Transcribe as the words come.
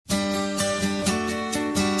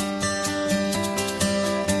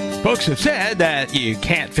Folks have said that you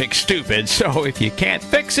can't fix stupid, so if you can't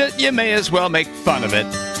fix it, you may as well make fun of it.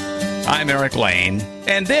 I'm Eric Lane,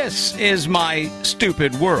 and this is my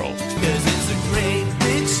stupid world. 'Cause it's a great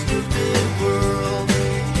big stupid world,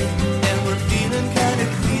 and we're feeling kind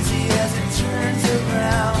of queasy as it turns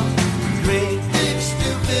around. Great big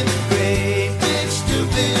stupid world.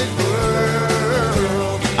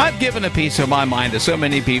 I've given a piece of my mind to so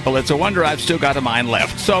many people, it's a wonder I've still got a mind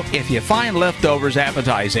left. So if you find leftovers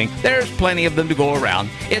appetizing, there's plenty of them to go around.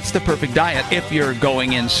 It's the perfect diet if you're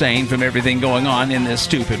going insane from everything going on in this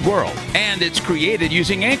stupid world. And it's created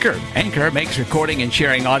using Anchor. Anchor makes recording and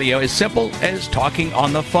sharing audio as simple as talking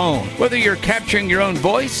on the phone. Whether you're capturing your own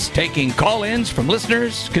voice, taking call-ins from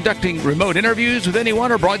listeners, conducting remote interviews with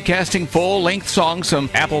anyone, or broadcasting full-length songs from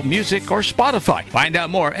Apple Music or Spotify. Find out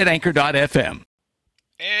more at Anchor.fm.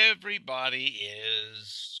 Everybody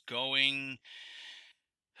is going,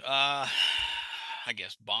 I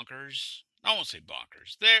guess, bonkers. I won't say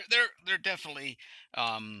bonkers. They're definitely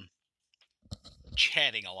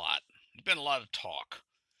chatting a lot. There's been a lot of talk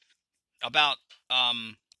about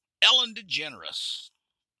Ellen DeGeneres.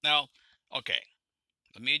 Now, okay,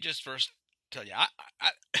 let me just first tell you,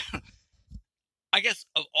 I guess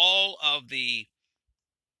of all of the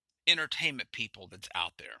entertainment people that's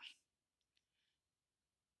out there,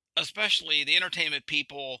 especially the entertainment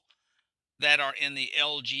people that are in the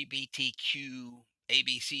LGBTQ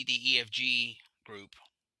ABCDEFG group,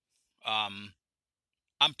 I'm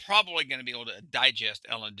probably going to be able to digest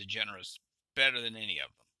Ellen DeGeneres better than any of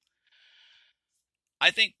them.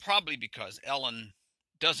 I think probably because Ellen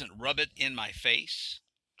doesn't rub it in my face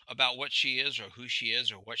about what she is or who she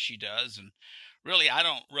is or what she does. And really, I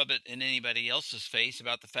don't rub it in anybody else's face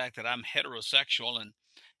about the fact that I'm heterosexual and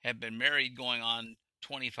have been married going on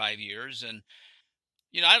 25 years, and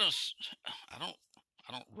I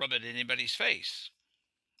don't rub it in anybody's face.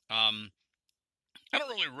 I don't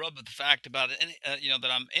really rub the fact about it,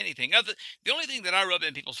 that I'm anything other. The only thing that I rub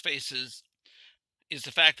in people's faces is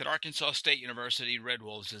the fact that Arkansas State University Red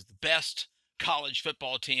Wolves is the best college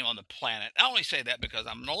football team on the planet. I only say that because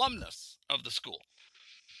I'm an alumnus of the school.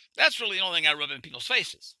 That's really the only thing I rub in people's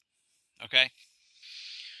faces. Okay,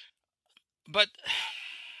 but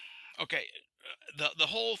okay. The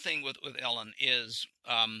whole thing with Ellen is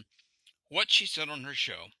what she said on her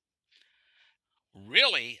show.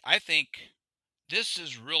 Really, I think this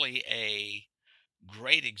is really a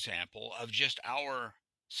great example of just our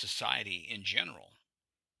society in general.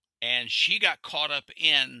 And she got caught up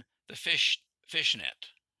in the fishnet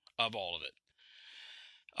of all of it,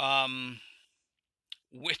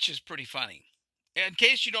 which is pretty funny. In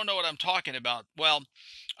case you don't know what I'm talking about, well,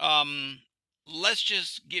 let's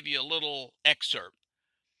just give you a little excerpt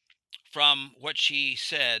from what she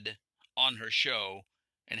said on her show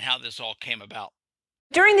and how this all came about.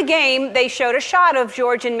 During the game, they showed a shot of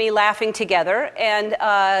George and me laughing together, and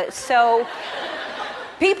so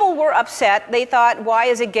people were upset. They thought, why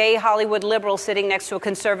is a gay Hollywood liberal sitting next to a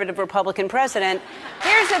conservative Republican president?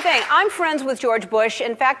 Here's the thing. I'm friends with George Bush.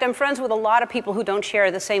 In fact, I'm friends with a lot of people who don't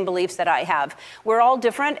share the same beliefs that I have. We're all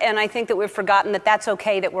different, and I think that we've forgotten that that's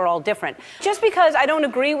okay that we're all different. Just because I don't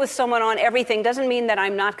agree with someone on everything doesn't mean that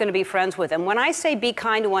I'm not going to be friends with them. When I say be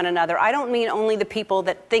kind to one another, I don't mean only the people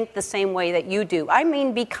that think the same way that you do. I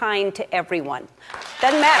mean be kind to everyone.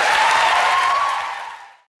 Doesn't matter.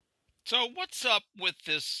 So what's up with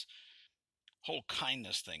this whole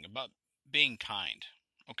kindness thing about being kind?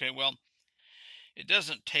 Okay, well, it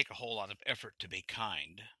doesn't take a whole lot of effort to be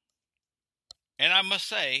kind. And I must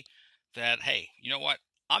say that, hey, you know what?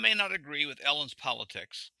 I may not agree with Ellen's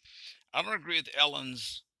politics. I don't agree with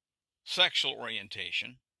Ellen's sexual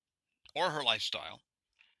orientation or her lifestyle.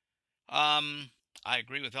 I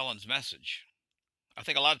agree with Ellen's message. I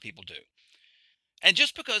think a lot of people do. And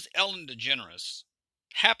just because Ellen DeGeneres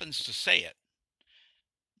happens to say it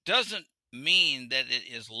doesn't mean that it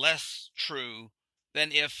is less true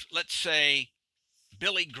than if, let's say,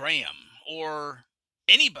 Billy Graham or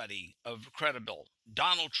anybody of credible,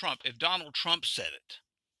 Donald Trump, if Donald Trump said it.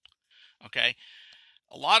 Okay,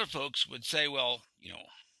 a lot of folks would say, well,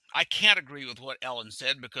 I can't agree with what Ellen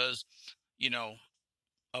said because,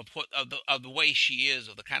 of the way she is,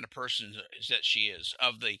 of the kind of person that she is,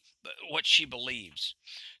 of what she believes.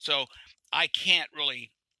 So I can't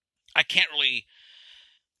really,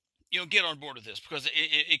 get on board with this because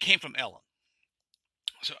it came from Ellen.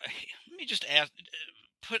 So let me just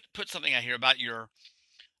put something out here about your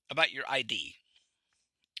ID.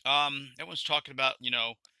 Everyone's talking about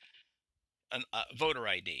a voter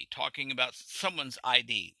ID, talking about someone's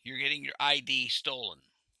ID. You're getting your ID stolen.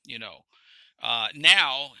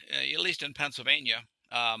 Now, at least in Pennsylvania,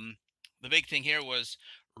 the big thing here was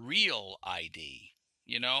real ID,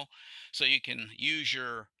 you know? So you can use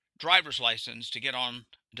your driver's license to get on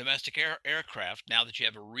domestic aircraft now that you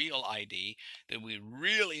have a real ID, that we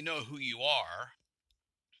really know who you are.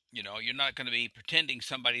 You know, you're not going to be pretending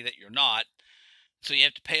somebody that you're not. So you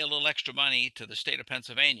have to pay a little extra money to the state of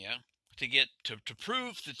Pennsylvania to get to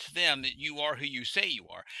prove to them that you are who you say you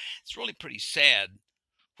are. It's really pretty sad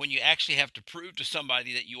when you actually have to prove to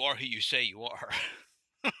somebody that you are who you say you are.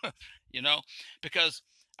 You know, because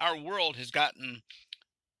our world has gotten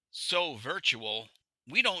so virtual,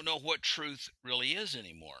 we don't know what truth really is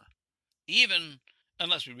anymore, even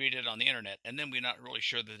unless we read it on the internet, and then we're not really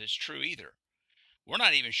sure that it's true either. We're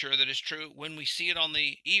not even sure that it's true when we see it on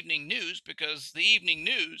the evening news, because the evening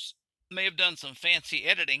news may have done some fancy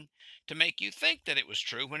editing to make you think that it was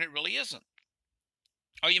true when it really isn't.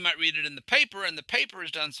 Or you might read it in the paper, and the paper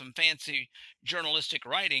has done some fancy journalistic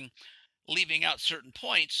writing, leaving out certain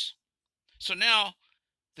points. So now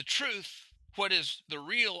the truth, what is the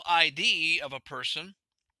real ID of a person,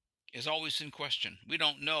 is always in question. We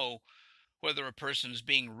don't know whether a person is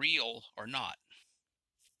being real or not.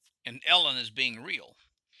 And Ellen is being real.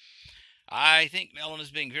 I think Ellen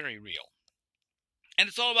is being very real. And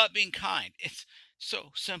it's all about being kind. It's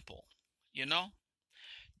so simple, you know?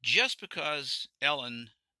 Just because Ellen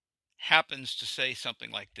happens to say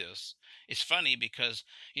something like this, it's funny because,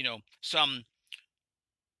 you know, some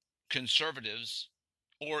conservatives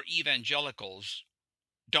or evangelicals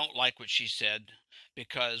don't like what she said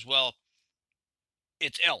because, well,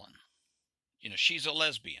 it's Ellen. You know, she's a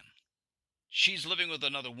lesbian. She's living with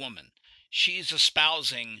another woman. She's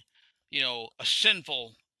espousing, you know, a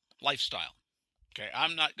sinful lifestyle. Okay,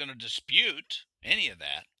 I'm not going to dispute any of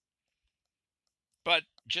that. But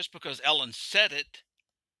just because Ellen said it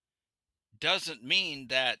doesn't mean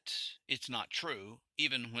that it's not true,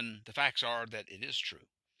 even when the facts are that it is true.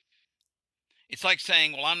 It's like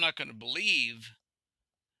saying, well, I'm not going to believe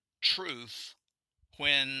truth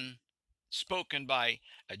when spoken by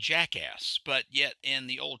a jackass, but yet in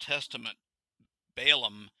the Old Testament,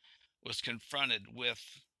 Balaam was confronted with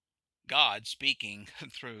God speaking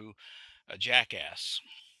through a jackass.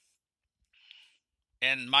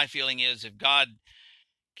 And my feeling is, if God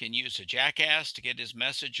can use a jackass to get his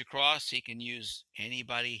message across, he can use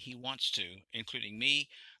anybody he wants to, including me,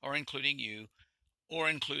 or including you, or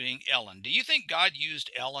including Ellen. Do you think God used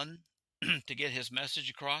Ellen to get his message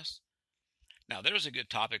across? Now, there's a good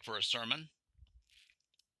topic for a sermon.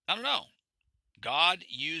 I don't know. God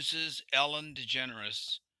uses Ellen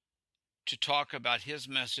DeGeneres to talk about his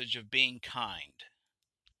message of being kind.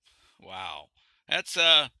 Wow. That's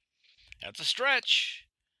a stretch.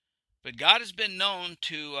 But God has been known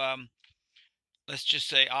to, let's just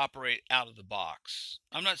say, operate out of the box.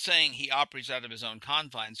 I'm not saying he operates out of his own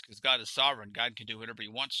confines, because God is sovereign. God can do whatever he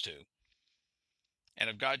wants to. And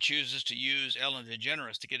if God chooses to use Ellen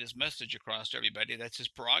DeGeneres to get his message across to everybody, that's his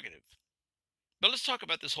prerogative. But let's talk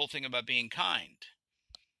about this whole thing about being kind.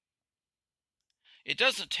 It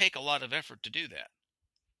doesn't take a lot of effort to do that.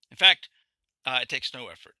 In fact, it takes no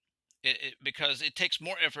effort. Because it takes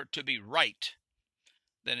more effort to be right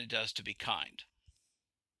than it does to be kind.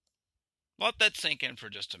 Let that sink in for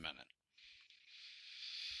just a minute.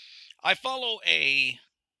 I follow I'm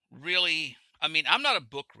not a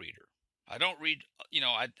book reader. I don't read,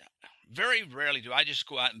 I very rarely do I just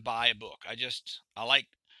go out and buy a book. I like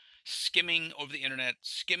skimming over the internet,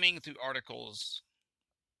 skimming through articles,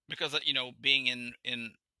 because, being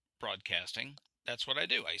in broadcasting, that's what I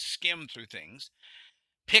do. I skim through things,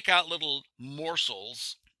 pick out little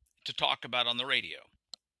morsels to talk about on the radio.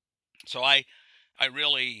 So I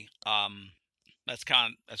really,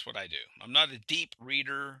 that's what I do. I'm not a deep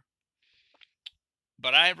reader,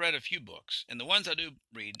 but I've read a few books, and the ones I do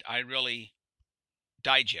read, I really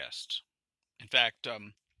digest. In fact,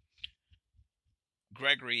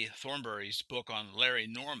 Gregory Thornberry's book on Larry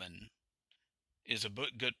Norman is a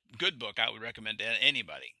good book. I would recommend to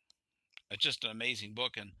anybody. It's just an amazing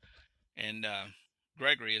book, and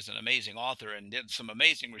Gregory is an amazing author and did some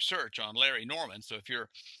amazing research on Larry Norman. So if you're,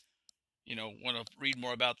 want to read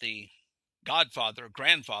more about the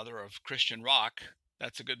grandfather of Christian rock,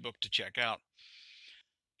 that's a good book to check out.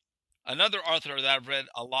 Another author that I've read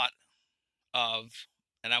a lot of,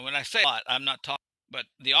 and when I say a lot, I'm not talking, but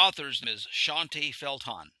the author's name is Shaunti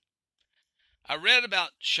Feldhahn. I read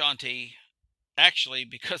about Shaunti actually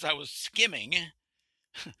because I was skimming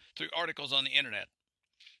through articles on the internet,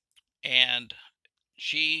 and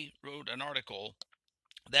she wrote an article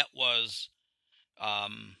that was,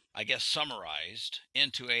 summarized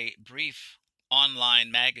into a brief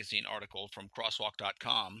online magazine article from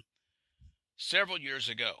crosswalk.com several years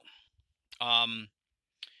ago.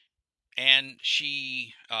 and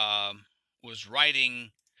she was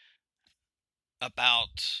writing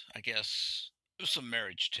about, I guess, some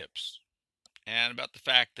marriage tips, and about the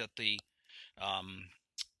fact that the um,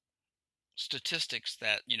 statistics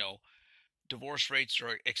that, divorce rates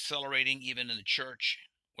are accelerating even in the church.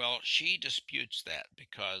 Well, she disputes that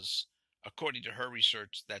because, according to her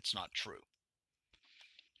research, that's not true.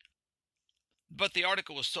 But the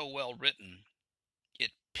article was so well written,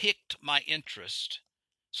 it piqued my interest.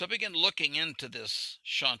 So I began looking into this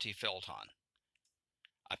Shaunti Feldhahn.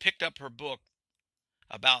 I picked up her book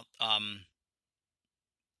about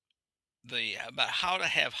about how to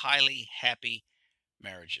have highly happy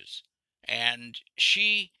marriages, and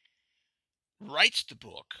she writes the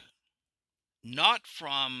book not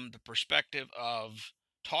from the perspective of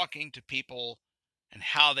talking to people and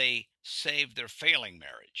how they saved their failing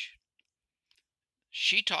marriage.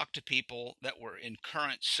 She talked to people that were in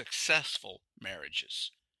current successful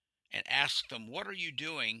marriages and asked them, what are you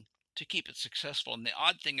doing to keep it successful? And the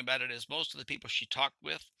odd thing about it is most of the people she talked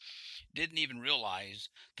with didn't even realize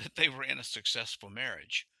that they were in a successful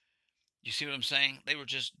marriage. You see what I'm saying? They were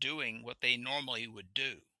just doing what they normally would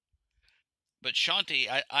do. But Shaunti,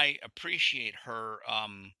 I appreciate her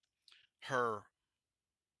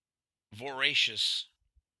voracious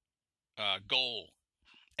goal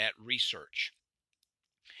at research,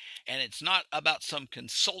 and it's not about some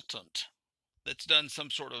consultant that's done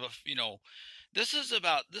some sort of this is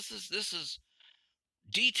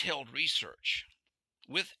detailed research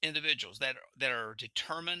with individuals that are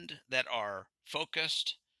determined, that are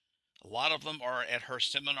focused. A lot of them are at her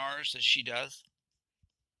seminars that she does,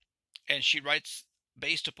 and she writes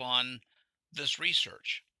based upon this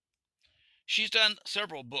research. She's done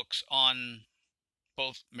several books on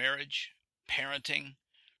both marriage, parenting,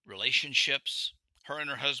 relationships. Her and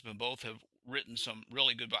her husband both have written some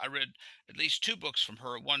really good books. I read at least 2 books from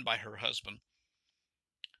her, one by her husband.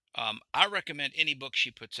 I recommend any book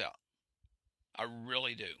she puts out. I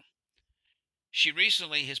really do. She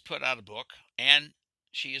recently has put out a book, and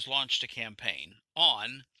she has launched a campaign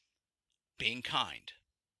on being kind.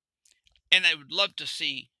 And I would love to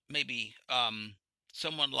see maybe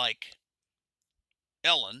someone like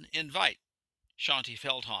Ellen invite Shaunti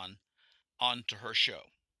Feldhahn onto her show.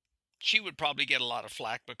 She would probably get a lot of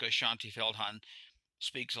flack because Shaunti Feldhahn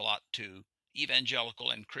speaks a lot to evangelical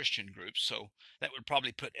and Christian groups, so that would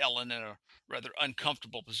probably put Ellen in a rather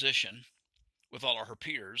uncomfortable position with all of her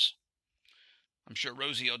peers. I'm sure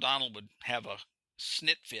Rosie O'Donnell would have a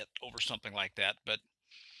snit fit over something like that, but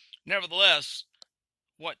nevertheless,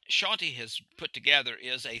 what Shaunti has put together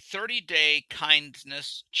is a 30-day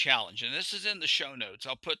kindness challenge, and this is in the show notes.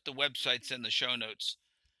 I'll put the websites in the show notes,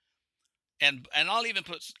 and I'll even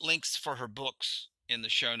put links for her books in the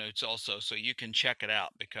show notes also, so you can check it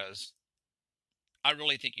out, because I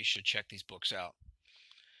really think you should check these books out.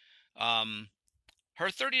 Her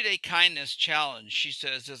 30-day kindness challenge, she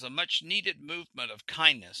says, is a much needed movement of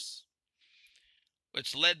kindness.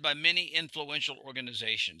 It's led by many influential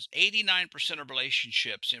organizations. 89% of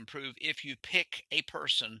relationships improve if you pick a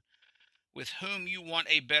person with whom you want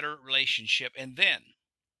a better relationship, and then,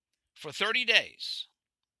 for 30 days,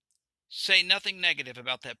 say nothing negative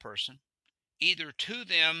about that person, either to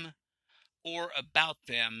them or about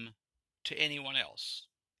them to anyone else.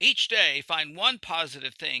 Each day, find one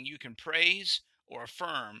positive thing you can praise or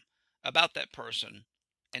affirm about that person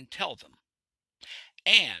and tell them.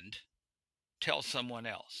 And tell someone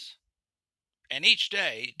else. And each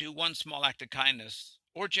day, do one small act of kindness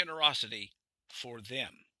or generosity for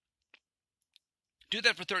them. Do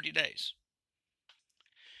that for 30 days.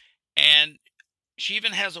 And she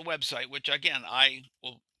even has a website, which again, I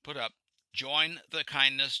will put up,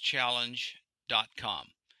 jointhekindnesschallenge.com.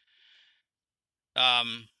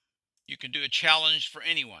 You can do a challenge for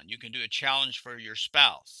anyone. You can do a challenge for your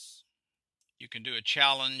spouse. You can do a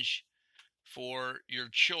challenge for your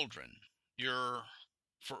children,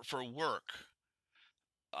 for work.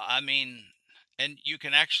 I mean, and you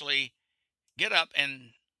can actually get up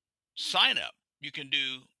and sign up. You can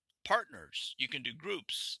do partners. You can do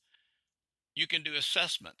groups. You can do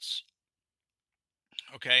assessments.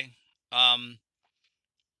 Okay. And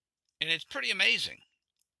it's pretty amazing.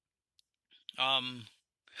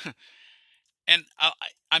 And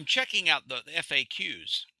I'm checking out the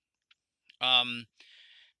FAQs. And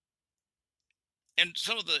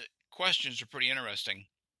some of the questions are pretty interesting.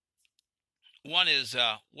 One is,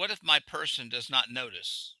 what if my person does not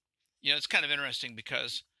notice? It's kind of interesting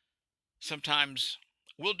because sometimes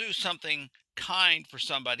we'll do something kind for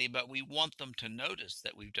somebody, but we want them to notice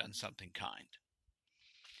that we've done something kind.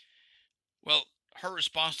 Well, her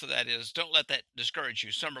response to that is, don't let that discourage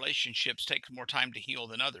you. Some relationships take more time to heal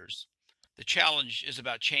than others. The challenge is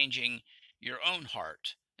about changing your own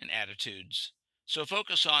heart and attitudes. So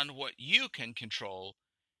focus on what you can control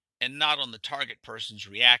and not on the target person's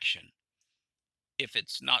reaction if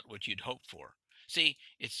it's not what you'd hoped for. See,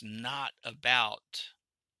 it's not about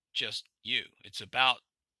just you, it's about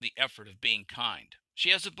the effort of being kind. She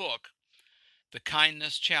has a book, The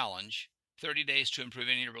Kindness Challenge, 30 Days to Improve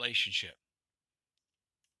Any Relationship.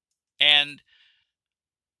 And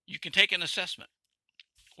you can take an assessment.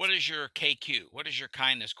 What is your KQ? What is your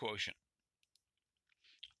kindness quotient?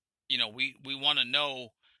 You know, we want to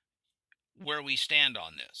know where we stand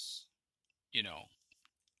on this. You know,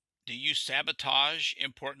 do you sabotage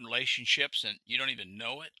important relationships and you don't even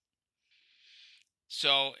know it?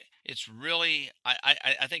 So it's really,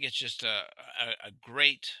 I think it's just a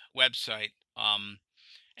great website.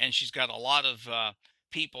 And she's got a lot of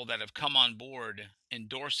people that have come on board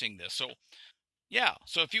endorsing this. So yeah,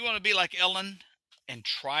 so if you want to be like Ellen and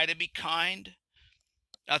try to be kind,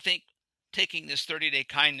 I think taking this 30-day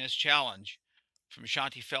kindness challenge from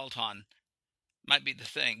Shanti Felton might be the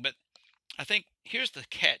thing. But I think here's the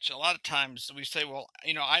catch. A lot of times we say, well,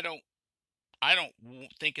 you know, I don't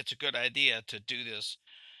think it's a good idea to do this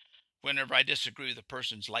whenever I disagree with a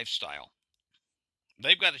person's lifestyle.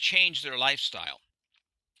 They've got to change their lifestyle.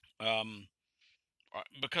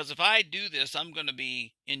 Because if I do this, I'm going to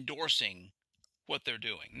be endorsing what they're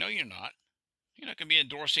doing. No, you're not. You're not going to be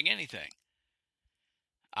endorsing anything.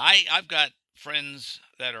 I've got friends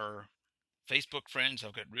that are Facebook friends.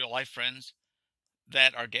 I've got real life friends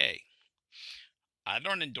that are gay. I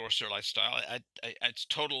don't endorse their lifestyle. It's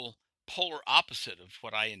total polar opposite of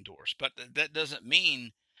what I endorse. But that doesn't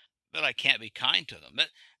mean that I can't be kind to them. That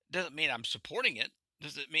doesn't mean I'm supporting it.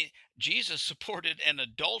 Does it mean Jesus supported an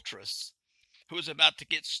adulteress who was about to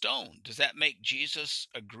get stoned? Does that make Jesus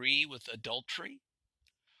agree with adultery?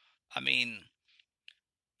 I mean,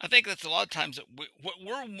 I think that's a lot of times that what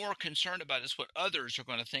we're more concerned about is what others are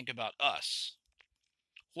going to think about us.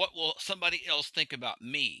 What will somebody else think about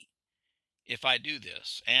me if I do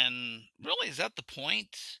this? And really, is that the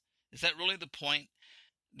point? Is that really the point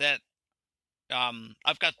that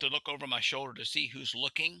I've got to look over my shoulder to see who's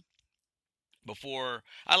looking before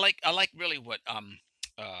I like really what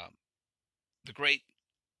the great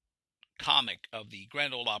comic of the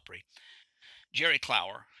Grand Ole Opry, Jerry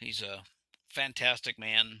Clower. He's a fantastic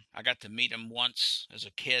man. I got to meet him once as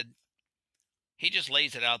a kid. He just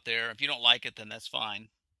lays it out there. If you don't like it, then that's fine.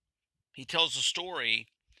 He tells a story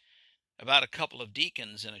about a couple of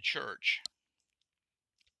deacons in a church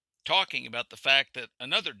talking about the fact that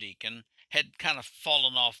another deacon had kind of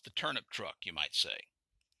fallen off the turnip truck, you might say,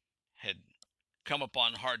 had come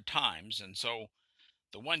upon hard times. And so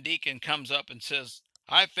the one deacon comes up and says,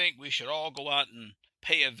 I think we should all go out and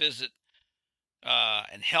pay a visit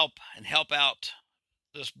and help out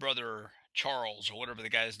this brother Charles, or whatever the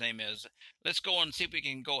guy's name is. Let's go and see if we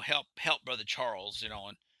can go help brother Charles, you know.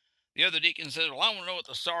 And the other deacon says, well, I want to know what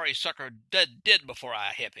the sorry sucker did before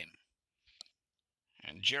I hit him.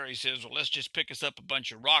 And Jerry says, well, let's just pick us up a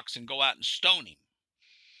bunch of rocks and go out and stone him.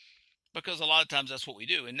 Because a lot of times that's what we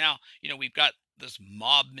do. And now, you know, we've got this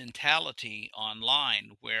mob mentality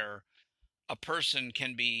online where a person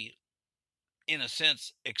can be, in a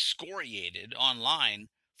sense, excoriated online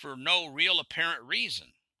for no real apparent reason.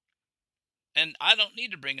 And I don't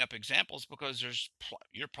need to bring up examples because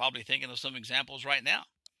you're probably thinking of some examples right now.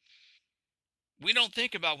 We don't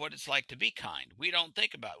think about what it's like to be kind. We don't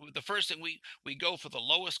think about it. The first thing we go for the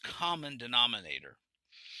lowest common denominator.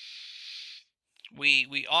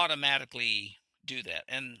 We automatically do that.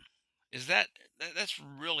 And that's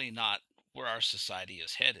really not where our society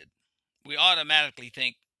is headed. We automatically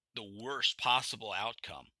think the worst possible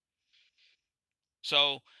outcome.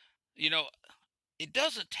 So, you know, it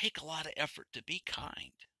doesn't take a lot of effort to be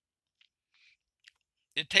kind.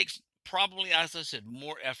 It takes probably, as I said,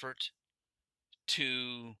 more effort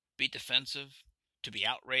to be defensive, to be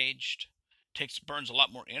outraged. Burns a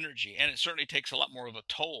lot more energy, and it certainly takes a lot more of a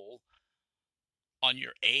toll on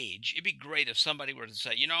your age. It'd be great if somebody were to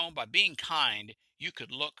say, you know, by being kind, you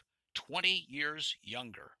could look 20 years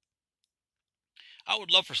younger. I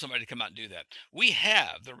would love for somebody to come out and do that. We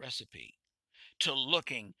have the recipe to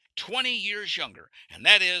looking 20 years younger, and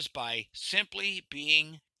that is by simply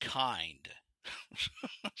being kind.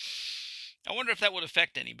 I wonder if that would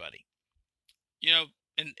affect anybody. You know,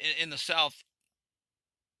 in the South,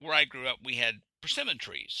 where I grew up, we had persimmon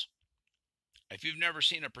trees. If you've never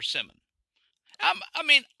seen a persimmon, I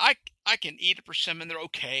mean, I can eat a persimmon. They're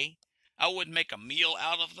okay. I wouldn't make a meal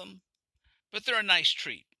out of them, but they're a nice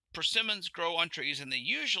treat. Persimmons grow on trees, and they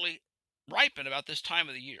usually ripen about this time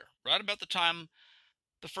of the year, right about the time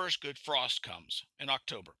the first good frost comes in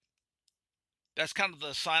October. That's kind of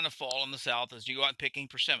the sign of fall in the South as you go out picking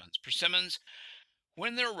persimmons. Persimmons,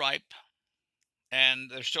 when they're ripe and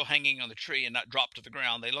they're still hanging on the tree and not dropped to the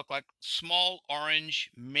ground, they look like small orange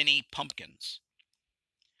mini pumpkins.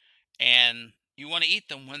 And you want to eat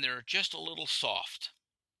them when they're just a little soft.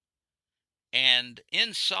 And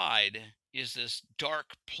inside is this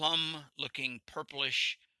dark plum-looking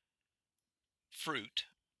purplish fruit.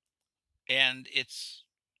 And it's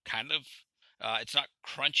kind of, it's not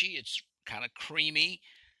crunchy, it's kind of creamy,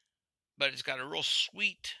 but it's got a real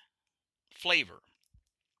sweet flavor,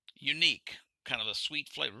 unique, kind of a sweet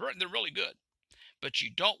flavor. They're really good, but you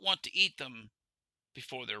don't want to eat them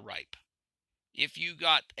before they're ripe. If you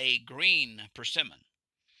got a green persimmon,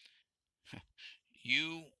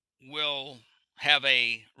 you will have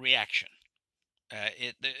a reaction.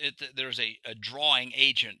 There's a drawing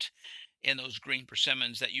agent in those green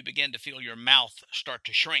persimmons that you begin to feel your mouth start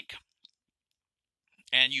to shrink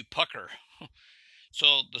and you pucker.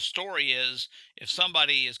 So the story is, if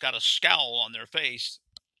somebody has got a scowl on their face,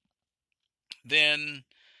 then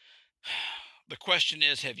the question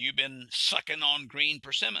is, have you been sucking on green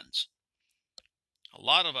persimmons? A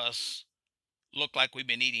lot of us look like we've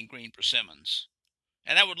been eating green persimmons.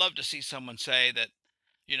 And I would love to see someone say that,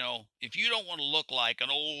 if you don't want to look like an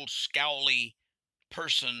old scowly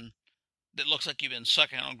person that looks like you've been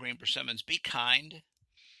sucking on green persimmons, be kind.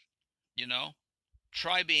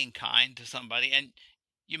 Try being kind to somebody, and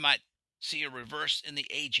you might see a reverse in the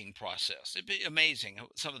aging process. It'd be amazing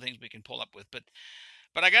some of the things we can pull up with. But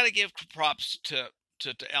I got to give props to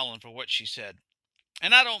Ellen for what she said,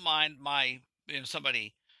 and I don't mind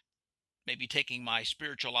somebody maybe taking my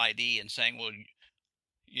spiritual ID and saying, well,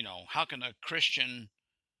 how can a Christian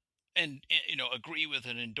and agree with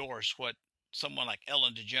and endorse what someone like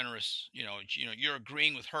Ellen DeGeneres, you're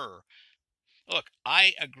agreeing with her. Look,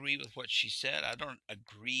 I agree with what she said. I don't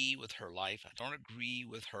agree with her life. I don't agree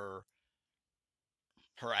with her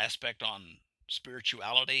aspect on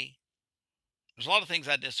spirituality. There's a lot of things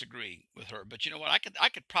I disagree with her, but you know what? I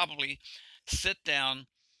could probably sit down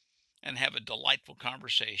and have a delightful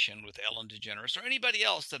conversation with Ellen DeGeneres or anybody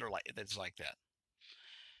else that's like that.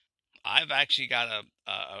 I've actually got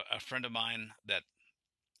a friend of mine that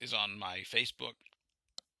is on my Facebook,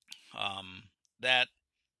 that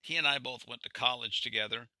he and I both went to college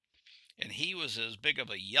together, and he was as big of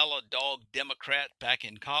a yellow dog Democrat back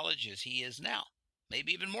in college as he is now,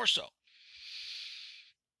 maybe even more so.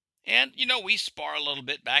 And, we spar a little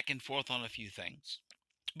bit back and forth on a few things.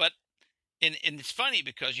 But, and it's funny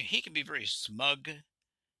because he can be very smug.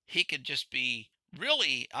 He could just be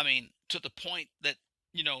really, to the point that,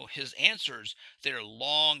 his answers, they're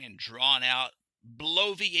long and drawn out,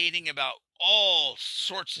 bloviating about all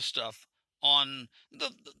sorts of stuff on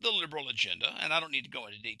the liberal agenda, and I don't need to go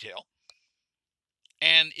into detail.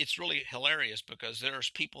 And it's really hilarious because there's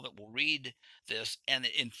people that will read this and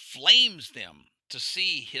it inflames them to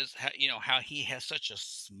see how he has such a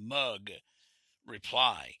smug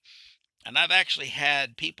reply. And I've actually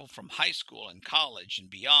had people from high school and college and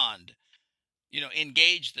beyond,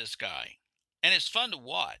 engage this guy. And it's fun to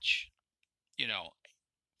watch.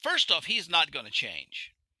 First off, he's not going to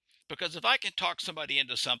change. Because if I can talk somebody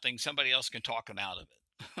into something, somebody else can talk them out of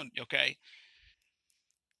it. Okay?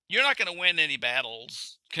 You're not going to win any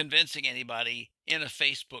battles convincing anybody in a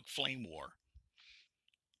Facebook flame war.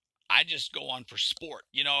 I just go on for sport.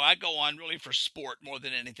 I go on really for sport more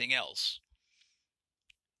than anything else.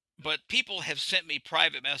 But people have sent me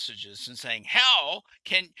private messages and saying, how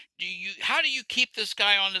do you keep this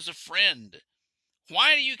guy on as a friend?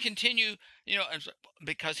 Why do you continue,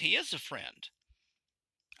 because he is a friend.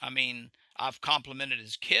 I've complimented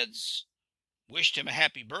his kids, wished him a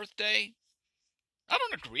happy birthday. I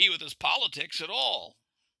don't agree with his politics at all.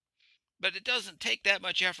 But it doesn't take that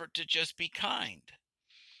much effort to just be kind.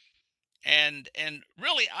 And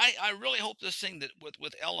really, I really hope this thing that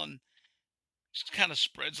with Ellen just kind of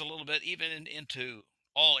spreads a little bit, even into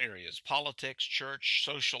all areas: politics, church,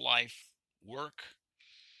 social life, work.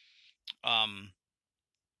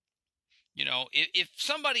 If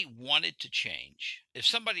somebody wanted to change, if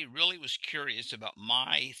somebody really was curious about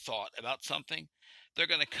my thought about something, they're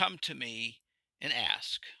going to come to me and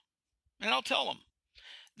ask, and I'll tell them.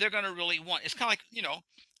 They're going to really want. It's kind of like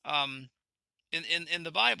in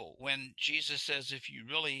the Bible when Jesus says, "If you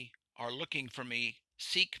really are looking for me,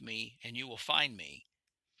 seek me, and you will find me."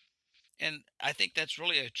 And I think that's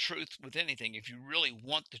really a truth with anything. If you really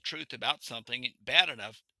want the truth about something bad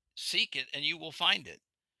enough, seek it, and you will find it.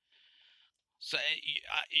 So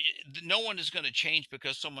no one is going to change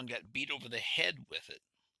because someone got beat over the head with it,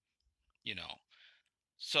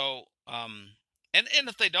 So, and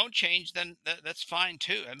if they don't change, then that's fine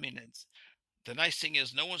too. the nice thing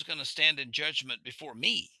is no one's going to stand in judgment before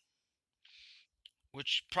me,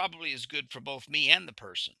 which probably is good for both me and the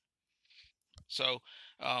person. So,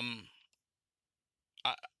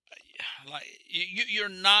 you're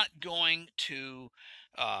not going to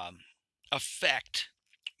affect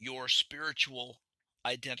your spiritual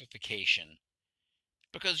identification,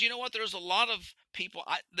 because you know what? There's a lot of people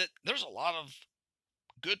there's a lot of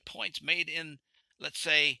good points made in, let's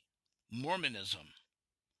say, Mormonism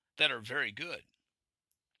that are very good.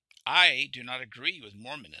 I do not agree with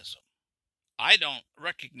Mormonism. I don't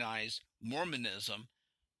recognize Mormonism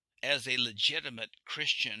as a legitimate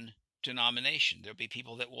Christian denomination. There'll be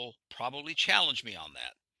people that will probably challenge me on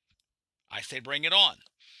that. I say bring it on.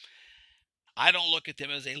 I don't look at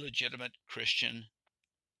them as a legitimate Christian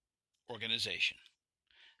organization.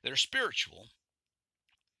 They're spiritual.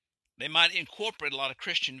 They might incorporate a lot of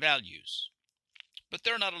Christian values, but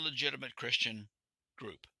they're not a legitimate Christian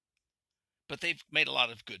group. But they've made a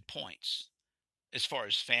lot of good points as far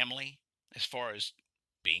as family, as far as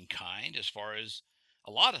being kind, as far as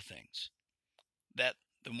a lot of things. That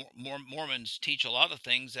the Mormons teach a lot of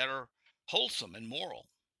things that are wholesome and moral.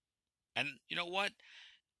 And you know what?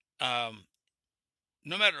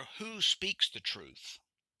 No matter who speaks the truth,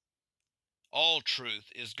 all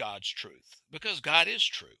truth is God's truth, because God is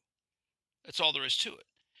true. That's all there is to it.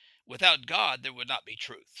 Without God, there would not be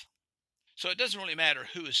truth. So it doesn't really matter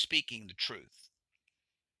who is speaking the truth,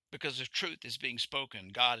 because if truth is being spoken,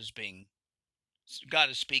 God is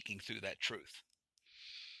speaking through that truth,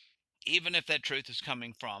 even if that truth is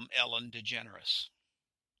coming from Ellen DeGeneres.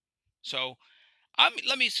 So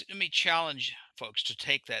let me challenge folks to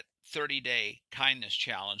take that 30-day kindness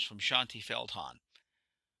challenge from Shaunti Feldhahn.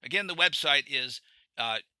 Again, the website is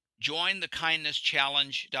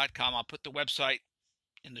jointhekindnesschallenge.com. I'll put the website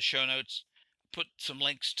in the show notes. Put some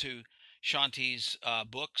links to Shaunti's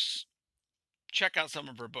books. Check out some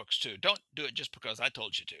of her books too. Don't do it just because I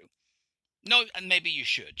told you to. No, and maybe you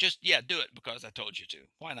should. Just, do it because I told you to.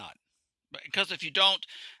 Why not? Because if you don't,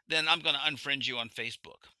 then I'm going to unfriend you on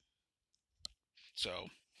Facebook. So,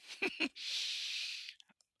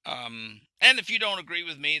 and if you don't agree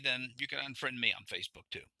with me, then you can unfriend me on Facebook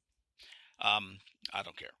too. I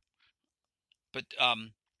don't care. But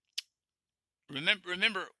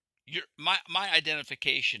remember, my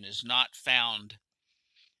identification is not found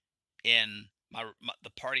in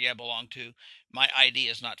the party I belong to. My ID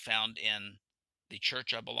is not found in the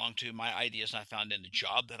church I belong to. My ID is not found in the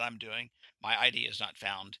job that I'm doing. My ID is not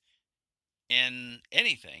found in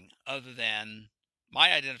anything other than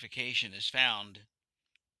my identification is found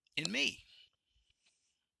in me.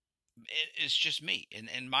 It's just me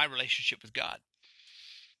and my relationship with God.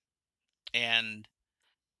 And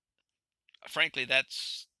frankly,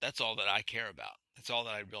 that's all that I care about. That's all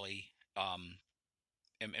that I really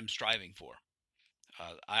am striving for.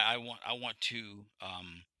 I want to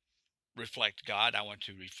reflect God. I want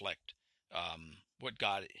to reflect what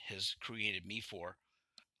God has created me for.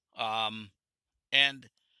 And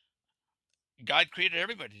God created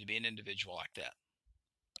everybody to be an individual like that.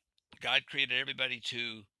 God created everybody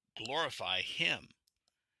to glorify Him.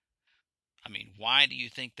 I mean, why do you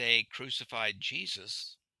think they crucified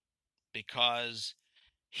Jesus? Because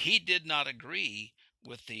He did not agree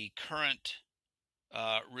with the current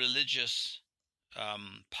religious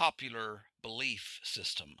popular belief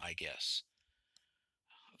system, I guess.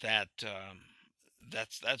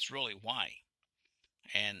 That's really why.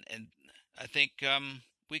 And I think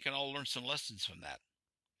we can all learn some lessons from that.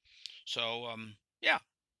 So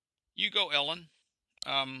you go, Ellen.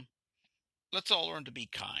 Let's all learn to be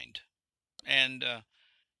kind and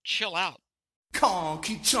chill out. Kong,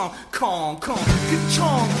 ki chong, kong, kong, ki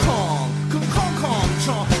chong, kong, kong, kong, kong,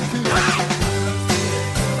 chong.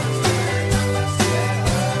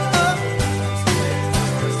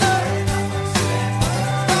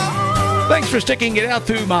 Thanks for sticking it out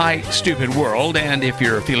through my stupid world. And if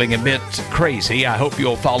you're feeling a bit crazy, I hope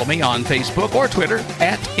you'll follow me on Facebook or Twitter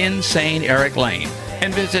at Insane Eric Lane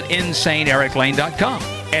and visit InsaneEricLane.com.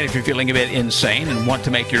 And if you're feeling a bit insane and want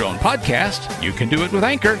to make your own podcast, you can do it with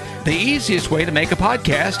Anchor, the easiest way to make a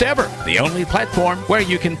podcast ever. The only platform where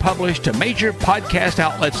you can publish to major podcast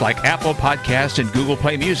outlets like Apple Podcasts and Google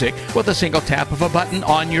Play Music with a single tap of a button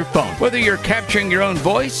on your phone. Whether you're capturing your own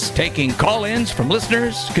voice, taking call-ins from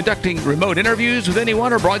listeners, conducting remote interviews with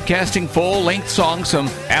anyone, or broadcasting full-length songs from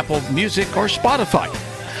Apple Music or Spotify.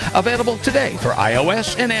 Available today for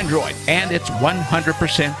iOS and Android, and it's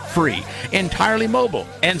 100% free, entirely mobile,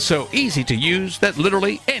 and so easy to use that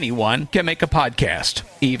literally anyone can make a podcast,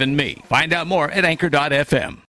 even me. Find out more at Anchor.fm.